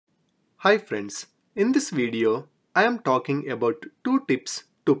Hi friends, in this video I am talking about 2 tips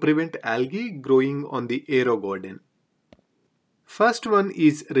to prevent algae growing on the Aerogarden. First one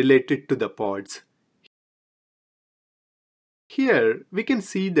is related to the pods. Here we can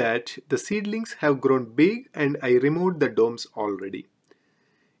see that the seedlings have grown big and I removed the domes already.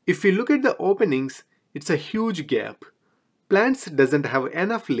 If we look at the openings, it's a huge gap. Plants doesn't have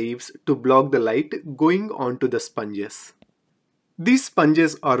enough leaves to block the light going onto the sponges. These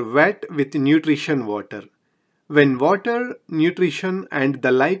sponges are wet with nutrition water. When water, nutrition and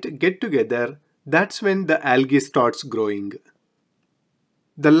the light get together, that's when the algae starts growing.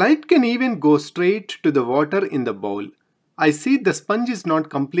 The light can even go straight to the water in the bowl. I see the sponge is not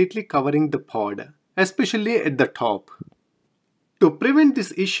completely covering the pod, especially at the top. To prevent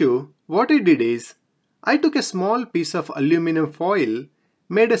this issue, what I did is, I took a small piece of aluminum foil,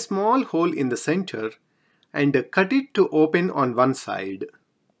 made a small hole in the center, and cut it to open on one side.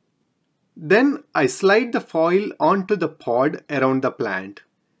 Then I slide the foil onto the pod around the plant.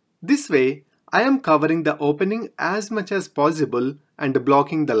 This way, I am covering the opening as much as possible and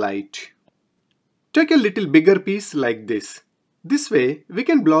blocking the light. Take a little bigger piece like this. This way, we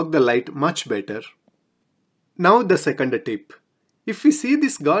can block the light much better. Now the second tip. If we see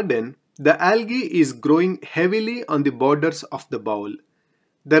this garden, the algae is growing heavily on the borders of the bowl.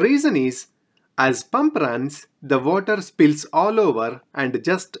 The reason is, as pump runs, the water spills all over and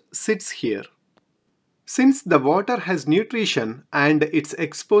just sits here. Since the water has nutrition and it's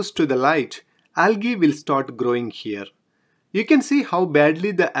exposed to the light, algae will start growing here. You can see how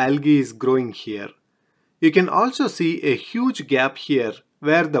badly the algae is growing here. You can also see a huge gap here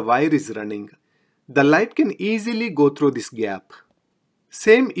where the wire is running. The light can easily go through this gap.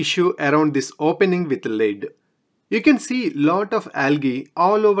 Same issue around this opening with lid. You can see lot of algae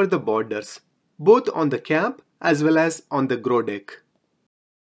all over the borders, both on the cap as well as on the grow deck.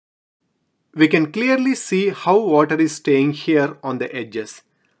 We can clearly see how water is staying here on the edges.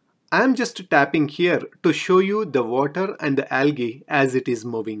 I am just tapping here to show you the water and the algae as it is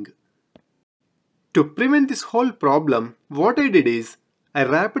moving. To prevent this whole problem, what I did is, I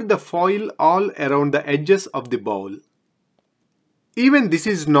wrapped the foil all around the edges of the bowl. Even this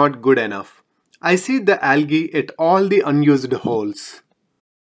is not good enough. I see the algae at all the unused holes.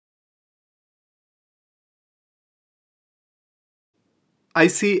 I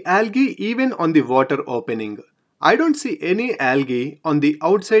see algae even on the water opening. I don't see any algae on the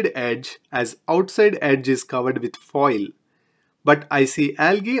outside edge as outside edge is covered with foil. But I see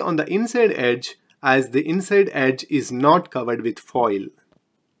algae on the inside edge as the inside edge is not covered with foil.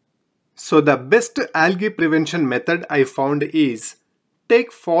 So the best algae prevention method I found is,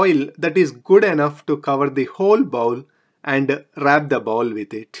 take foil that is good enough to cover the whole bowl and wrap the bowl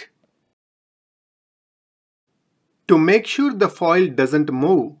with it. To make sure the foil doesn't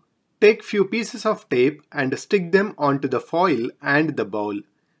move, take few pieces of tape and stick them onto the foil and the bowl.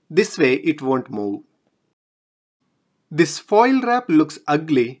 This way it won't move. This foil wrap looks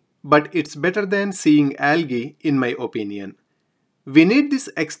ugly, but it's better than seeing algae in my opinion. We need this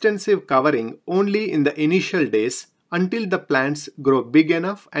extensive covering only in the initial days until the plants grow big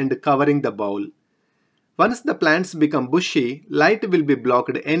enough and covering the bowl. Once the plants become bushy, light will be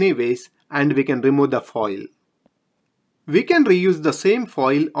blocked anyways and we can remove the foil. We can reuse the same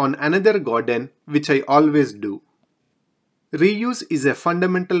foil on another garden, which I always do. Reuse is a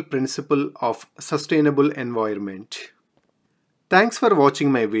fundamental principle of sustainable environment. Thanks for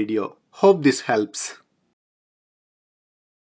watching my video. Hope this helps.